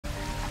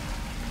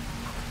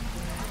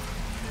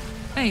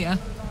Hiya.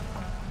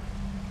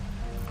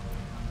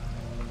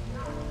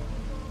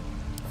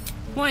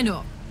 Why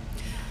not?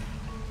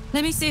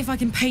 Let me see if I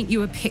can paint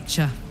you a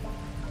picture.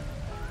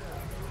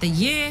 The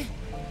year,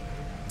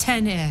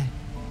 10 air.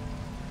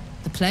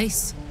 The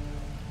place,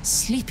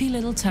 sleepy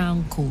little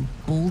town called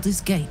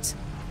Baldur's Gate.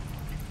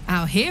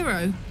 Our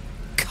hero,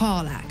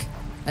 Karlach,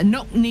 a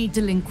knock-knee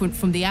delinquent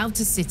from the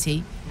outer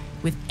city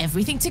with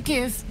everything to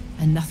give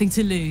and nothing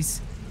to lose.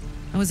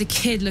 I was a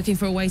kid looking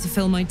for a way to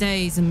fill my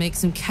days and make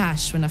some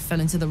cash when I fell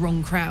into the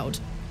wrong crowd.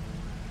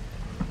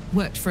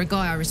 Worked for a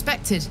guy I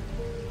respected.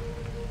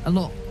 A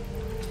lot.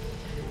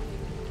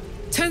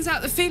 Turns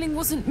out the feeling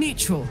wasn't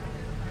mutual.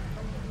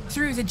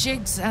 Through the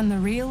jigs and the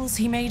reels,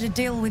 he made a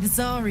deal with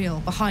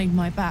Zariel behind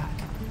my back.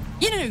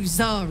 You know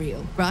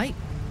Zariel, right?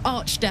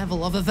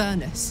 Archdevil of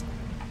Avernus.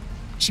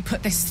 She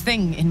put this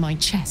thing in my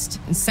chest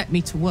and set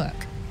me to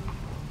work.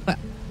 Well,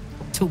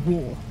 to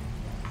war.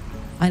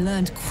 I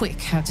learned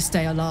quick how to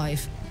stay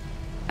alive.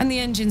 And the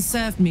engine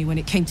served me when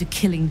it came to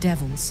killing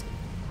devils.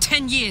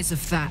 10 years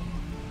of that.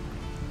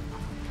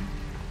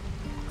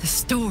 The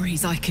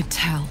stories I could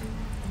tell.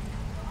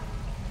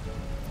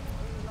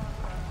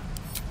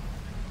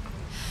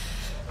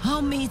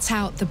 I'll mete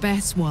out the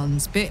best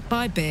ones bit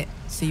by bit,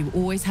 so you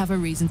always have a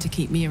reason to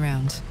keep me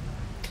around.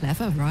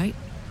 Clever, right?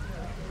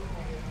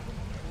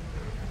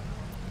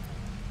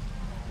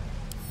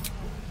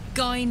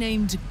 Guy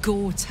named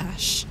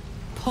Gortash.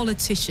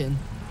 Politician.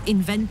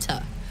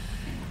 Inventor.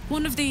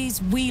 One of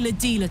these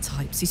wheeler-dealer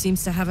types who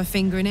seems to have a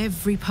finger in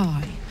every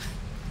pie.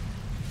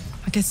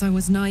 I guess I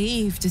was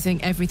naive to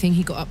think everything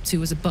he got up to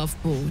was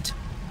above board.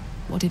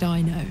 What did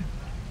I know?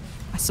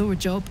 I saw a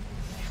job.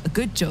 A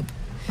good job.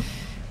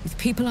 With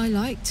people I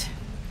liked,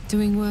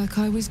 doing work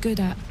I was good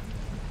at.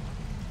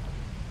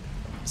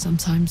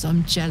 Sometimes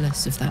I'm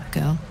jealous of that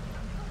girl.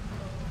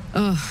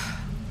 Oh,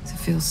 to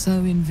feel so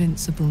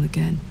invincible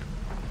again.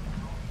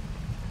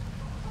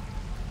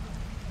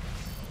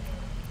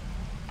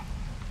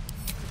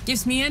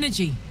 Gives me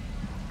energy.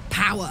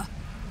 Power.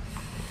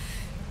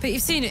 But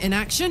you've seen it in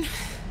action.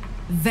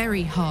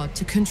 Very hard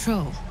to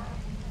control.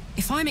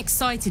 If I'm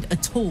excited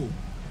at all,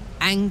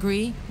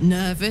 angry,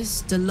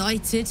 nervous,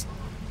 delighted,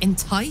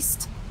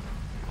 enticed,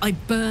 I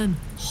burn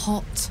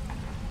hot.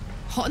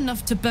 Hot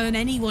enough to burn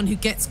anyone who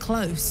gets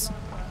close.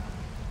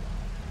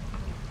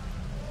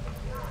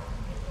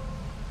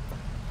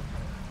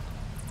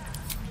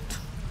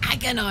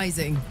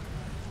 Agonizing.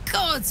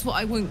 God's what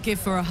I wouldn't give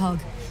for a hug.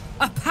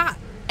 A pat.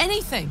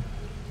 Anything.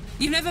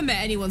 You've never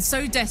met anyone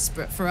so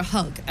desperate for a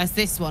hug as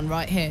this one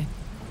right here.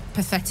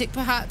 Pathetic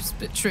perhaps,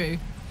 but true.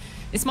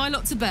 It's my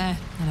lot to bear,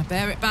 and I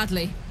bear it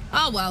badly.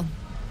 Ah well,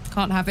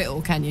 can't have it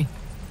all, can you?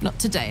 Not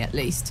today, at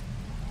least.